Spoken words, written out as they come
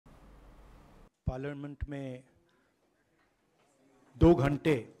Parliament में 2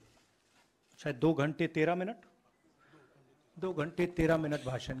 घंटे, शायद 2 घंटे 13 मिनट, 2 घंटे 13 मिनट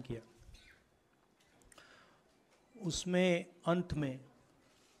भाषण किया। उसमें अंत में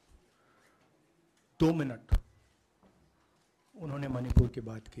 2 मिनट उन्होंने मणिपुर की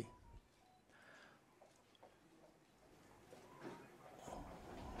बात की।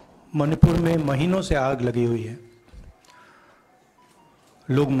 मणिपुर में महीनों से आग लगी हुई है,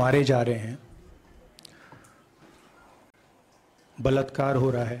 लोग मारे जा रहे हैं, बलात्कार हो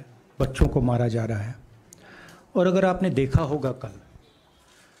रहा है, बच्चों को मारा जा रहा है। और अगर आपने देखा होगा कल,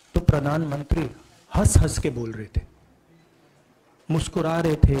 तो प्रधानमंत्री हंस हंस के बोल रहे थे, मुस्कुरा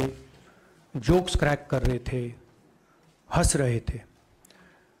रहे थे, जोक्स क्रैक कर रहे थे, हंस रहे थे।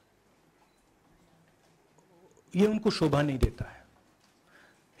 ये उनको शोभा नहीं देता है।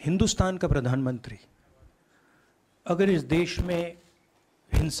 हिंदुस्तान का प्रधानमंत्री, अगर इस देश में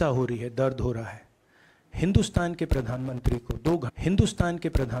हिंसा हो रही है, दर्द हो रहा है, हिंदुस्तान के प्रधानमंत्री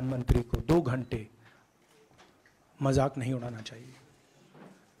को 2 घंटे मजाक नहीं उड़ाना चाहिए।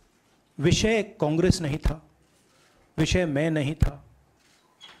 विषय कांग्रेस नहीं था, विषय मैं नहीं था,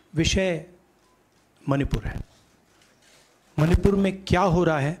 विषय मणिपुर है। मणिपुर में क्या हो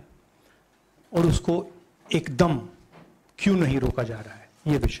रहा है और उसको एकदम क्यों नहीं रोका जा रहा है,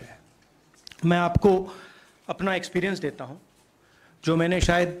 ये विषय है। मैं आपको अपना एक्सपीरियंस देता हूं, जो मैंने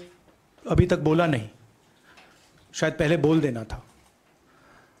शायद अभी तक बोला नहीं, शायद पहले बोल देना था।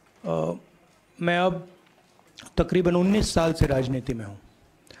 मैं अब तकरीबन 19 साल से राजनीति में हूं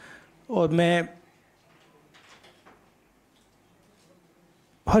और मैं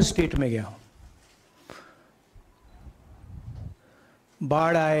हर स्टेट में गया हूं।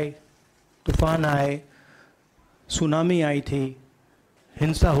 बाढ़ आए, तूफान आए, सुनामी आई थी,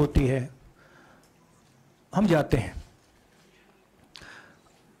 हिंसा होती है, हम जाते हैं।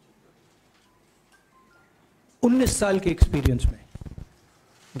 19 साल के एक्सपीरियंस में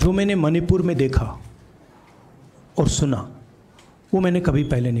जो मैंने मणिपुर में देखा और सुना, वो मैंने कभी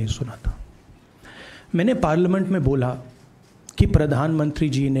पहले नहीं सुना था। मैंने पार्लियामेंट में बोला कि प्रधानमंत्री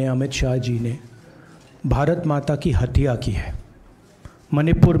जी ने, अमित शाह जी ने भारत माता की हत्या की है,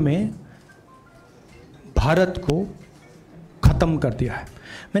 मणिपुर में भारत को खत्म कर दिया है।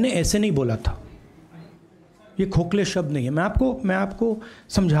 मैंने ऐसे नहीं बोला था, ये खोखले शब्द नहीं है। मैं आपको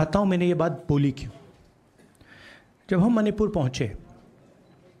समझाता हूं मैंने ये बात बोली क्यों। जब हम मणिपुर पहुंचे,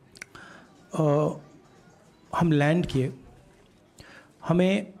 हम लैंड किए,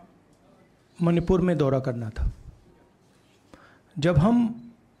 हमें मणिपुर में दौरा करना था। जब हम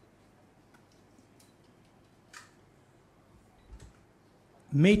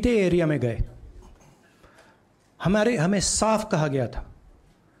मेते एरिया में गए, हमें साफ कहा गया था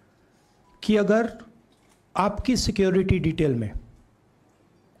कि अगर आपकी सिक्योरिटी डिटेल में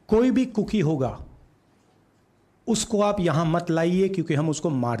कोई भी कुकी होगा, उसको आप यहां मत लाइए क्योंकि हम उसको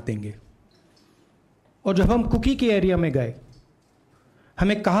मार देंगे। और जब हम कुकी के एरिया में गए,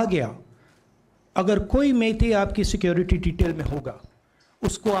 हमें कहा गया अगर कोई मेते आपकी सिक्योरिटी डिटेल में होगा,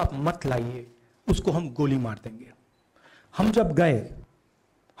 उसको आप मत लाइए, उसको हम गोली मार देंगे। हम जब गए,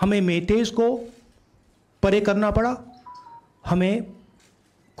 हमें मेतेज को परे करना पड़ा, हमें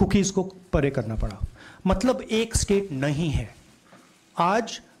कुकीज को परे करना पड़ा। मतलब एक स्टेट नहीं है,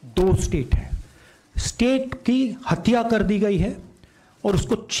 आज 2 स्टेट है। स्टेट की हत्या कर दी गई है और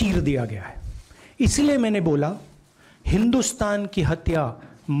उसको चीर दिया गया है। इसलिए मैंने बोला हिंदुस्तान की हत्या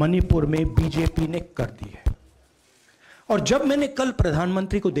मणिपुर में बीजेपी ने कर दी है। और जब मैंने कल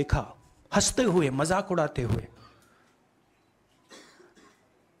प्रधानमंत्री को देखा हंसते हुए, मजाक उड़ाते हुए,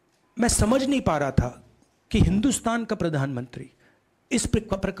 मैं समझ नहीं पा रहा था कि हिंदुस्तान का प्रधानमंत्री इस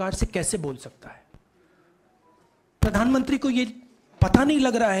प्रकार से कैसे बोल सकता है। प्रधानमंत्री को ये पता नहीं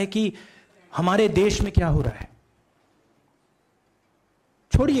लग रहा है कि हमारे देश में क्या हो रहा है।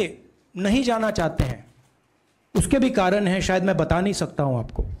 छोड़िए, नहीं जाना चाहते हैं, उसके भी कारण हैं, शायद मैं बता नहीं सकता हूं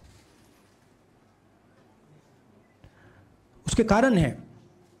आपको, उसके कारण हैं।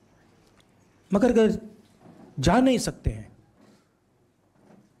 मगर अगर जा नहीं सकते हैं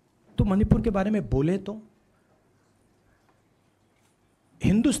तो मणिपुर के बारे में बोले तो।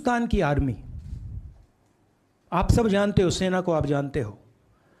 हिंदुस्तान की आर्मी, आप सब जानते हो, सेना को आप जानते हो,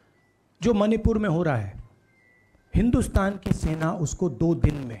 जो मणिपुर में हो रहा है, हिंदुस्तान की सेना उसको 2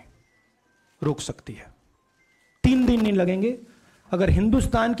 दिन में रोक सकती है, 3 दिन नहीं लगेंगे। अगर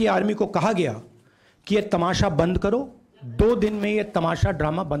हिंदुस्तान की आर्मी को कहा गया कि यह तमाशा बंद करो, 2 दिन में यह तमाशा,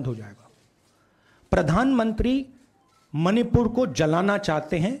 ड्रामा बंद हो जाएगा। प्रधानमंत्री मणिपुर को जलाना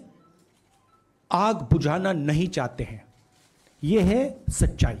चाहते हैं, आग बुझाना नहीं चाहते हैं। यह है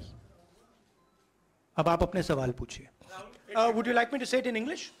सच्चाई। अब आप अपने सवाल पूछिए। Would you like me to से it in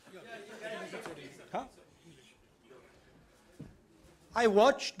English? Huh? I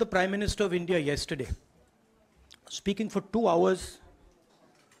watched the Prime Minister of India yesterday speaking for 2 hours,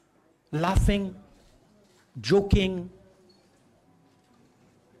 laughing, joking,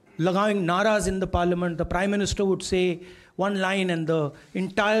 लगावing naras in the parliament. The Prime Minister would say one line and the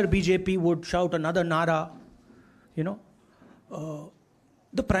entire BJP would shout another nara. You know,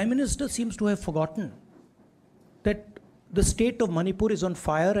 the Prime Minister seems to have forgotten that the state of Manipur is on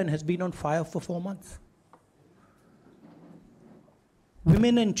fire and has been on fire for 4 months.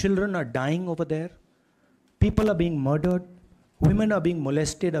 Women and children are dying over there. People are being murdered. Women are being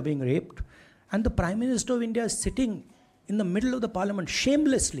molested, are being raped. And the Prime Minister of India is sitting in the middle of the parliament,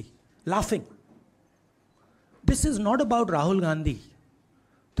 shamelessly laughing. This is not about Rahul Gandhi.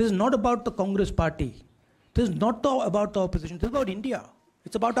 This is not about the Congress party. This is not about the opposition. This is about India.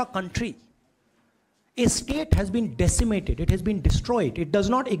 It's about our country. A state has been decimated. It has been destroyed. It does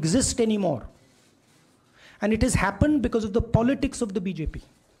not exist anymore. And it has happened because of the politics of the BJP.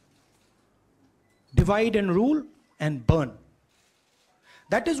 Divide and rule and burn.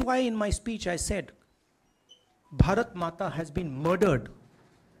 That is why in my speech I said, Bharatmata has been murdered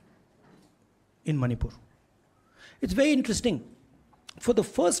in Manipur. It's very interesting. For the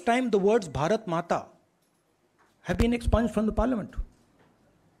first time, the words Bharatmata have been expunged from the parliament.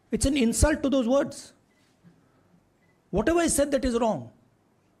 It's an insult to those words. Whatever I said that is wrong.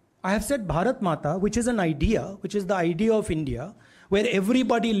 I have said Bharatmata, which is an idea, which is the idea of India, where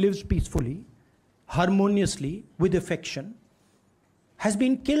everybody lives peacefully, harmoniously, with affection, has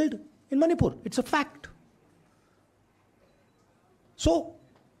been killed in Manipur. It's a fact. So,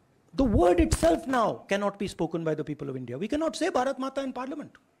 the word itself now cannot be spoken by the people of India. We cannot say Bharatmata in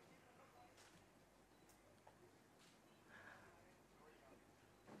parliament.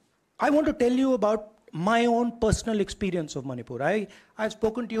 I want to tell you about my own personal experience of Manipur. I've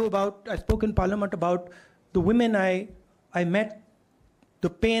spoken to you about, I spoke in parliament about the women I met, the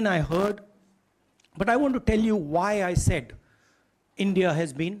pain I heard, but I want to tell you why I said India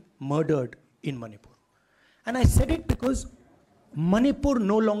has been murdered in Manipur. And I said it because Manipur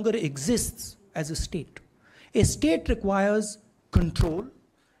no longer exists as a state. A state requires control.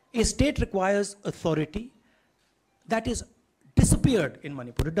 A state requires authority. That is disappeared in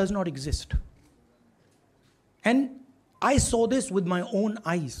Manipur. It does not exist. And I saw this with my own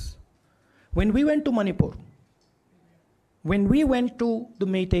eyes. When we went to Manipur, when we went to the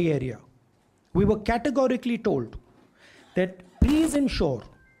Meitei area, we were categorically told that please ensure,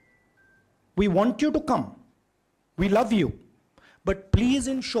 we want you to come, we love you, but please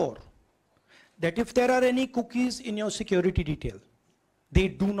ensure that if there are any cookies in your security detail, they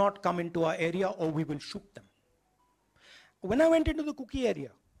do not come into our area or we will shoot them. When I went into the cookie area,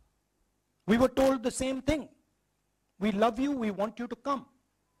 we were told the same thing. We love you, we want you to come.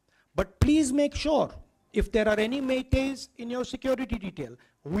 But please make sure, if there are any Meiteis in your security detail,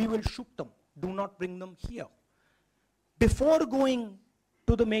 we will shoot them. Do not bring them here. Before going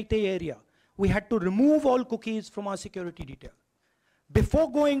to the Meitei area, we had to remove all cookies from our security detail.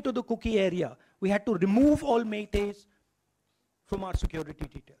 Before going to the cookie area, we had to remove all Meiteis from our security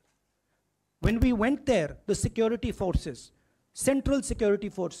detail. When we went there, the security forces, central security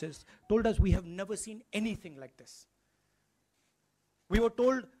forces, told us we have never seen anything like this. We were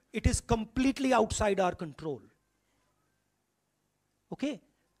told it is completely outside our control. Okay?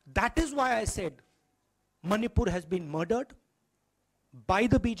 That is why I said Manipur has been murdered by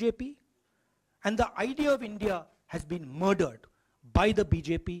the BJP and the idea of India has been murdered by the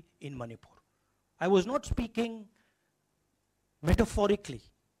BJP in Manipur. I was not speaking metaphorically.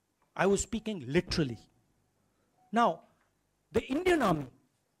 I was speaking literally. Now, the Indian army,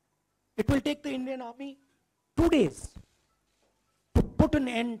 it will take the Indian army 2 days to put an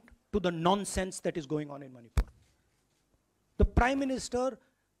end to the nonsense that is going on in Manipur. The Prime Minister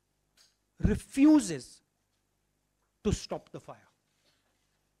refuses to stop the fire.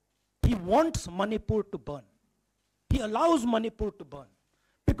 He wants Manipur to burn. He allows Manipur to burn.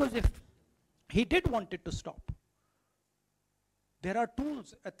 Because if he did want it to stop, there are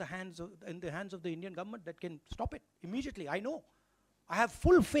tools in the hands of the Indian government that can stop it immediately. I know. I have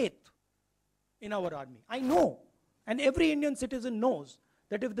full faith in our army. I know. And every Indian citizen knows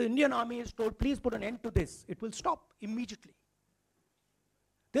that if the Indian army is told, please put an end to this, it will stop immediately.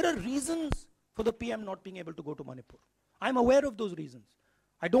 There are reasons for the PM not being able to go to Manipur. I'm aware of those reasons.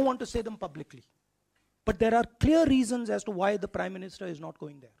 I don't want to say them publicly. But there are clear reasons as to why the Prime Minister is not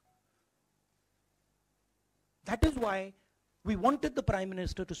going there. That is why we wanted the Prime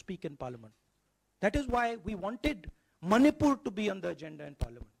Minister to speak in Parliament. That is why we wanted Manipur to be on the agenda in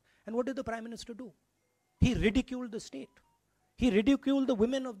Parliament. And what did the Prime Minister do? He ridiculed the state. He ridiculed the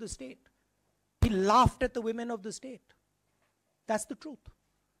women of the state. He laughed at the women of the state. That's the truth.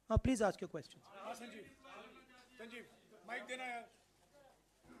 Now, please ask your questions. Sanjeev, mic dena yaar.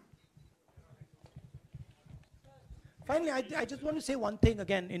 Finally, I just want to say one thing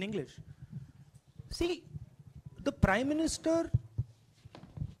again in English. See, the Prime Minister,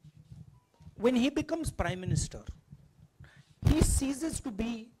 when he becomes Prime Minister, he ceases to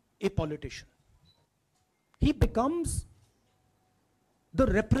be a politician. He becomes the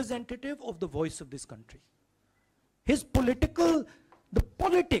representative of the voice of this country. His the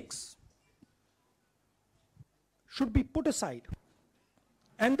politics should be put aside.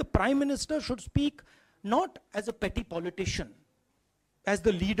 And the Prime Minister should speak not as a petty politician, as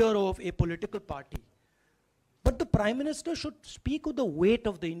the leader of a political party, but the Prime Minister should speak with the weight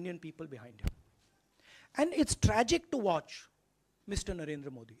of the Indian people behind him. And it's tragic to watch Mr.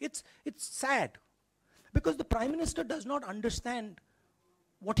 Narendra Modi. It's sad, because the Prime Minister does not understand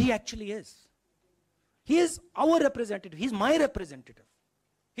what he actually is. He is our representative. He's my representative.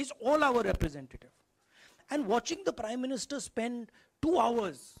 He's all our representative. And watching the Prime Minister spend 2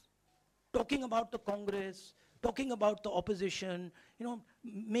 hours talking about the Congress, talking about the opposition,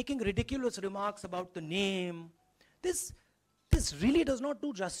 making ridiculous remarks about the name, this really does not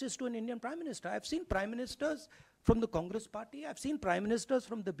do justice to an Indian Prime Minister. I've seen Prime Ministers from the Congress party, I've seen Prime Ministers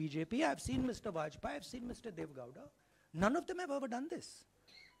from the BJP, I've seen Mr. Vajpayee, I've seen Mr. Dev Gowda. None of them have ever done this.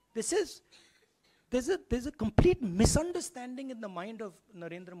 There's a complete misunderstanding in the mind of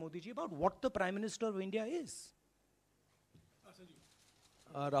Narendra Modi ji about what the Prime Minister of India is.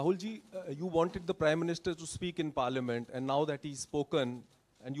 Rahul ji, you wanted the Prime Minister to speak in Parliament, and now that he's spoken,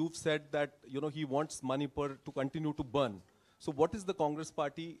 and you've said that he wants Manipur to continue to burn. So what is the Congress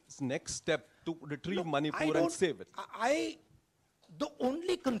Party's next step to retrieve Manipur and save it? The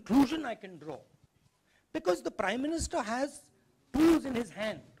only conclusion I can draw, because the Prime Minister has tools in his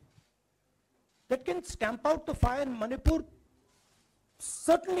hand that can stamp out the fire in Manipur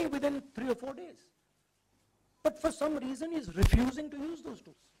certainly within 3 or 4 days. But for some reason, he's refusing to use those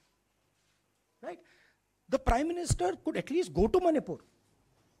tools. Right? The Prime Minister could at least go to Manipur,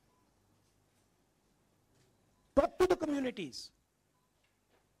 talk to the communities,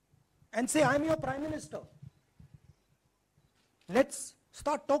 and say, I'm your Prime Minister. Let's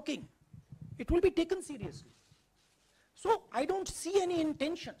start talking. It will be taken seriously. So I don't see any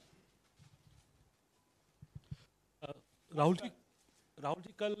intention. Rahul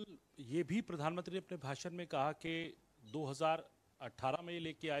ji कल ये भी प्रधानमंत्री ने अपने भाषण में कहा कि 2018 में ये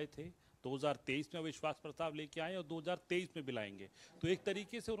लेके आए थे, 2023 में विश्वास प्रस्ताव लेके आए और 2023 में भी लाएंगे। तो एक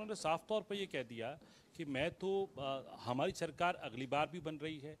तरीके से उन्होंने साफ तौर पर ये कह दिया कि मैं तो हमारी सरकार अगली बार भी बन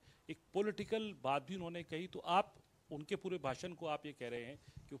रही है। एक पॉलिटिकल बात भी उन्होंने कही। तो आप उनके पूरे भाषण को आप ये कह रहे हैं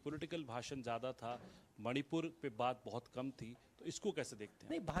कि पॉलिटिकल भाषण ज़्यादा था, मणिपुर पे बात बहुत कम थी, तो इसको कैसे देखते हैं?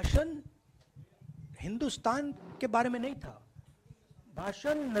 नहीं, भाषण हिंदुस्तान के बारे में नहीं था,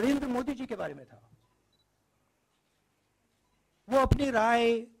 भाषण नरेंद्र मोदी जी के बारे में था। वो अपनी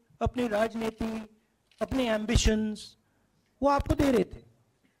राय, अपनी राजनीति, अपने एम्बिशंस वो आपको दे रहे थे।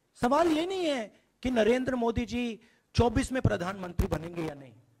 सवाल ये नहीं है कि नरेंद्र मोदी जी 24 में प्रधानमंत्री बनेंगे या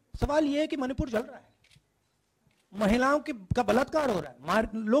नहीं। सवाल ये है कि मणिपुर जल रहा है, महिलाओं का बलात्कार हो रहा है,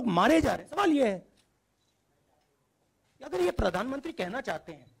 लोग मारे जा रहे हैं। सवाल ये है, अगर ये प्रधानमंत्री कहना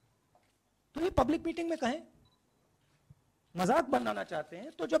चाहते हैं तो ये पब्लिक मीटिंग में कहें। मजाक बनाना चाहते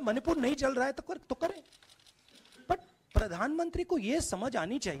हैं तो जब मणिपुर नहीं चल रहा है तो करें। बट प्रधानमंत्री को ये समझ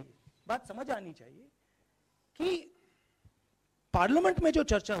आनी चाहिए, बात समझ आनी चाहिए कि पार्लियामेंट में जो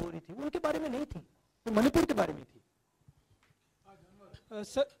चर्चा हो रही थी वो उनके बारे में नहीं थी, वो मणिपुर के बारे में थी।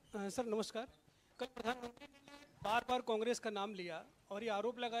 सर नमस्कार। कल प्रधानमंत्री ने बार-बार कांग्रेस का नाम लिया और ये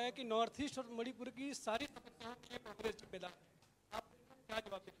आरोप लगाया कि नॉर्थ ईस्ट और मणिपुर की सारी समस्याओं के कांग्रेस जिम्मेदार। आप क्या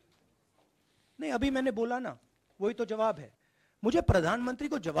जवाब देंगे? नहीं, अभी मैंने बोला ना, वही तो जवाब है। मुझे प्रधानमंत्री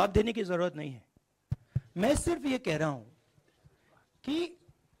को जवाब देने की जरूरत नहीं है। मैं सिर्फ ये कह रहा हूं कि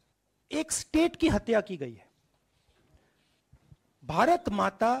एक स्टेट की हत्या की गई है, भारत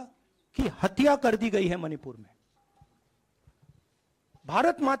माता की हत्या कर दी गई है मणिपुर में।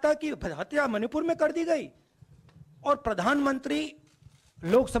 भारत माता की हत्या मणिपुर में कर दी गई और प्रधानमंत्री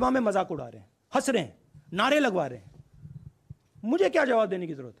लोकसभा में मजाक उड़ा रहे हैं, हंस रहे हैं, नारे लगवा रहे हैं। मुझे क्या जवाब देने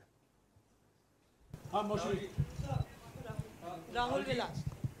की जरूरत है? हाँ मौसमी राहुल विलास,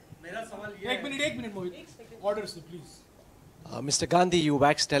 मेरा सवाल ये एक मिनट मोहित, ऑर्डर से please. Mr. Gandhi, you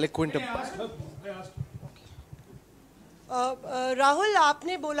waxed eloquent. Rahul,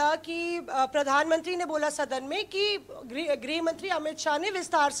 आपने बोला कि प्रधानमंत्री ने बोला सदन में कि गृह मंत्री अमित शाह ने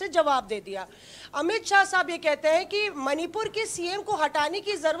विस्तार से जवाब दे दिया। अमित शाह साहब ये कहते हैं कि मणिपुर के सीएम को हटाने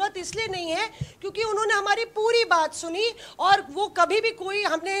की जरूरत इसलिए नहीं है क्योंकि उन्होंने हमारी पूरी बात सुनी और वो कभी भी कोई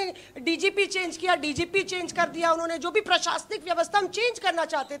हमने डीजीपी चेंज किया, डीजीपी चेंज कर दिया, उन्होंने जो भी प्रशासनिक व्यवस्था हम चेंज करना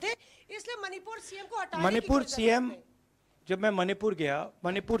चाहते थे, इसलिए मणिपुर सीएम को हटाने मणिपुर सीएम, जब मैं मणिपुर गया,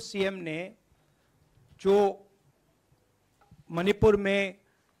 मणिपुर सीएम ने जो मणिपुर में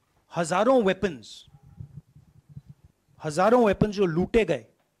हजारों वेपन्स जो लूटे गए,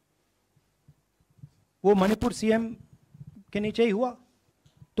 वो मणिपुर सीएम के नीचे ही हुआ।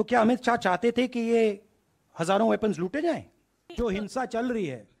 तो क्या अमित शाह चाहते थे कि ये हजारों वेपन्स लूटे जाएं? जो हिंसा चल रही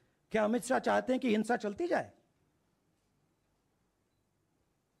है, क्या अमित शाह चाहते हैं कि हिंसा चलती जाए?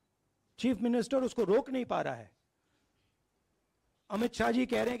 चीफ मिनिस्टर उसको रोक नहीं पा रहा है। अमित शाह जी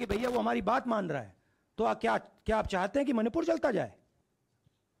कह रहे हैं कि भैया वो हमारी बात मान रहा है, तो क्या आप चाहते हैं कि मणिपुर चलता जाए?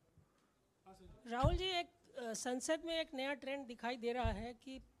 राहुल जी, एक संसद में एक नया ट्रेंड दिखाई दे रहा है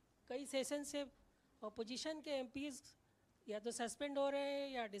कि कई सेशन से ऑपोजिशन के एमपीज या तो सस्पेंड हो रहे हैं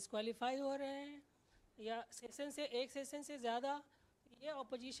या डिस्क्वालीफाई हो रहे हैं, या एक सेशन से ज़्यादा ये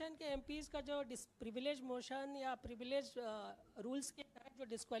ऑपोजिशन के एमपीज का जो प्रिविलेज मोशन या प्रिविलेज रूल्स के तहत जो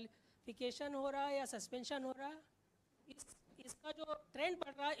डिस्क्वालिफिकेशन हो रहा है या सस्पेंशन हो रहा है, इसका जो ट्रेंड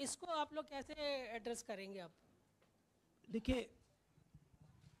बढ़ रहा है, इसको आप लोग कैसे एड्रेस करेंगे? आप देखिए,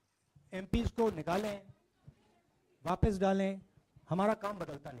 एमपीज को निकालें, वापस डालें, हमारा काम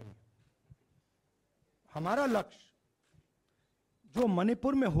बदलता नहीं है। हमारा लक्ष्य जो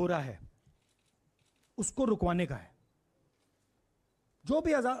मणिपुर में हो रहा है उसको रुकवाने का है। जो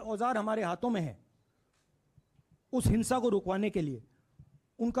भी औजार हमारे हाथों में है, उस हिंसा को रुकवाने के लिए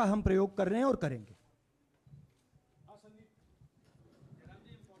उनका हम प्रयोग कर रहे हैं और करेंगे।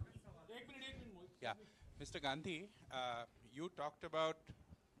 Yeah, Mr. Gandhi, you talked about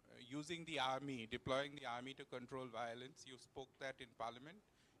using the army, deploying the army to control violence. You spoke that in Parliament.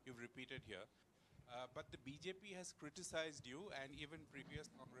 You've repeated here. But the BJP has criticized you and even previous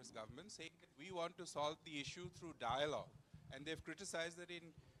Congress governments, saying that we want to solve the issue through dialogue. And they've criticized that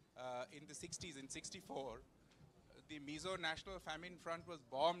in the 60s, in 64, the Mizo National Famine Front was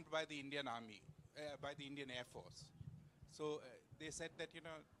bombed by the Indian Army, by the Indian Air Force. So they said that, you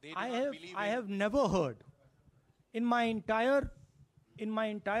know, they do not believe I have never heard in my entire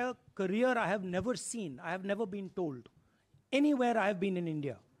career, I have never been told anywhere I have been in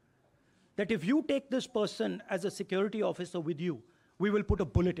India that if you take this person as a security officer with you, we will put a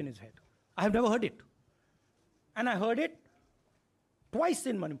bullet in his head. I have never heard it. And I heard it twice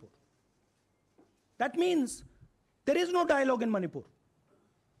in Manipur. That means there is no dialogue in Manipur.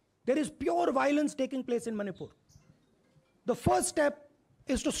 There is pure violence taking place in Manipur. The first step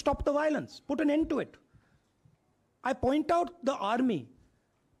is to stop the violence, put an end to it. I point out the army,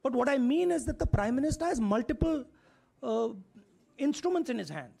 but what I mean is that the Prime Minister has multiple instruments in his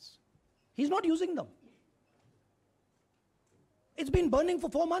hands. He's not using them. It's been burning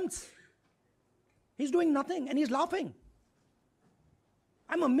for 4 months. He's doing nothing and he's laughing.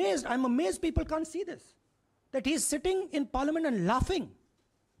 I'm amazed people can't see this, that he's sitting in Parliament and laughing.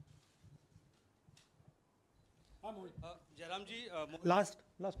 Jairam ji, Last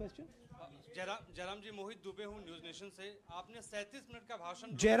question. Jairam जी, मोहित दुबे हूँ news nation से। आपने 37 minute का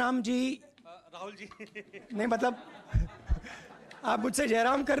भाषण। जयराम जी, राहुल जी नहीं, मतलब आप मुझसे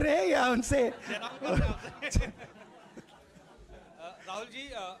जयराम कर रहे हैं या उनसे? राहुल जी,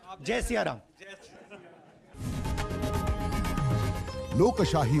 जय सिया राम।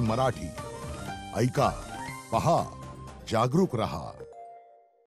 लोकशाही मराठी ऐका, पहा, जागरूक रहा।